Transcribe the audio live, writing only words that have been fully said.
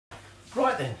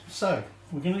Right then, so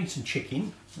we're going to need some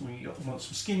chicken. We want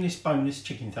some skinless, boneless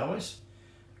chicken thighs.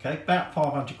 Okay, about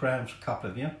 500 grams for a couple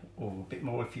of you, or a bit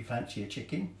more if you fancy a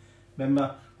chicken.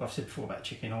 Remember what I've said before about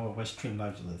chicken, I always trim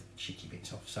loads of the cheeky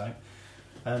bits off, so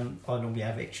I normally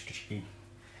have extra chicken.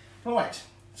 Right,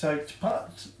 so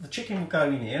the chicken will go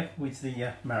in here with the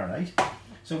marinade.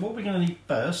 So what we're going to need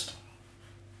first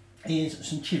is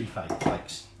some chilli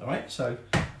flakes. Alright, so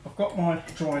I've got my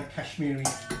dried Kashmiri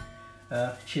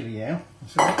chilli out.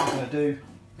 So what we're going to do,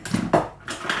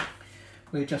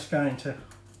 we're just going to,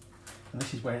 and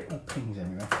this is where it all pings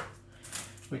anyway,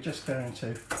 we're just going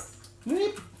to,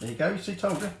 there you go, see,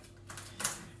 told you.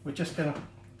 We're just going to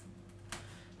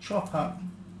chop up,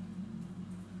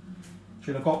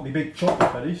 should have got my big chopper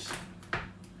for this, thought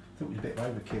it was a bit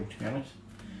overkill to be honest.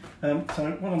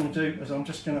 So what I'm going to do is I'm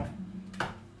just going to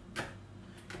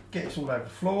get this all over the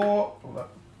floor, all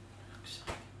up.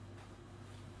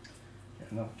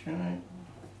 Get another tray,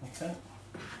 okay.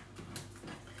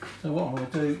 So what I'm going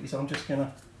to do is I'm just going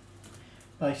to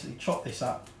basically chop this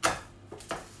up.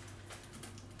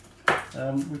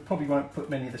 We probably won't put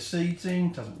many of the seeds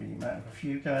in, doesn't really matter if a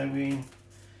few go in,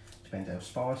 depends how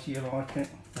spicy you like it.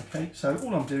 Okay, so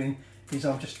all I'm doing is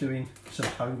I'm just doing some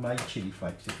homemade chilli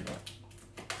flakes if you like.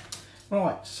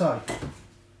 Right, so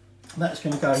that's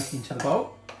going to go into the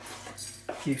bowl.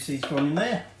 Few seeds gone in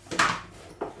there,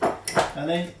 and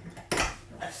then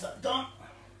that's that done.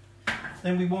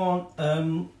 Then we want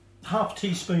half a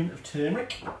teaspoon of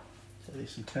turmeric. So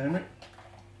there's some turmeric.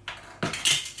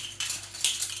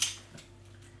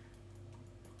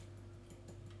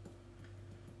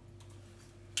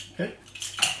 Okay.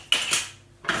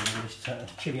 We'll just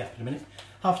chilli up in a minute.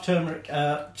 Half turmeric,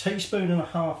 teaspoon and a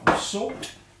half of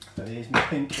salt. So there's my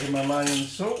pink Himalayan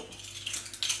salt.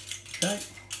 Okay.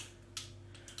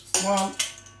 One,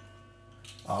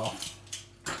 half.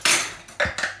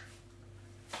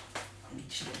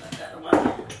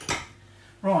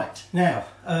 Right, now,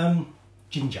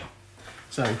 ginger.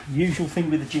 So, usual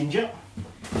thing with the ginger,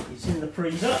 it's in the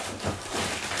freezer.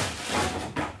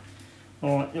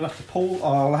 Alright, you'll have to pause,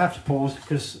 I'll have to pause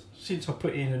because since I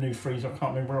put it in a new freezer, I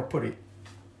can't remember where I put it.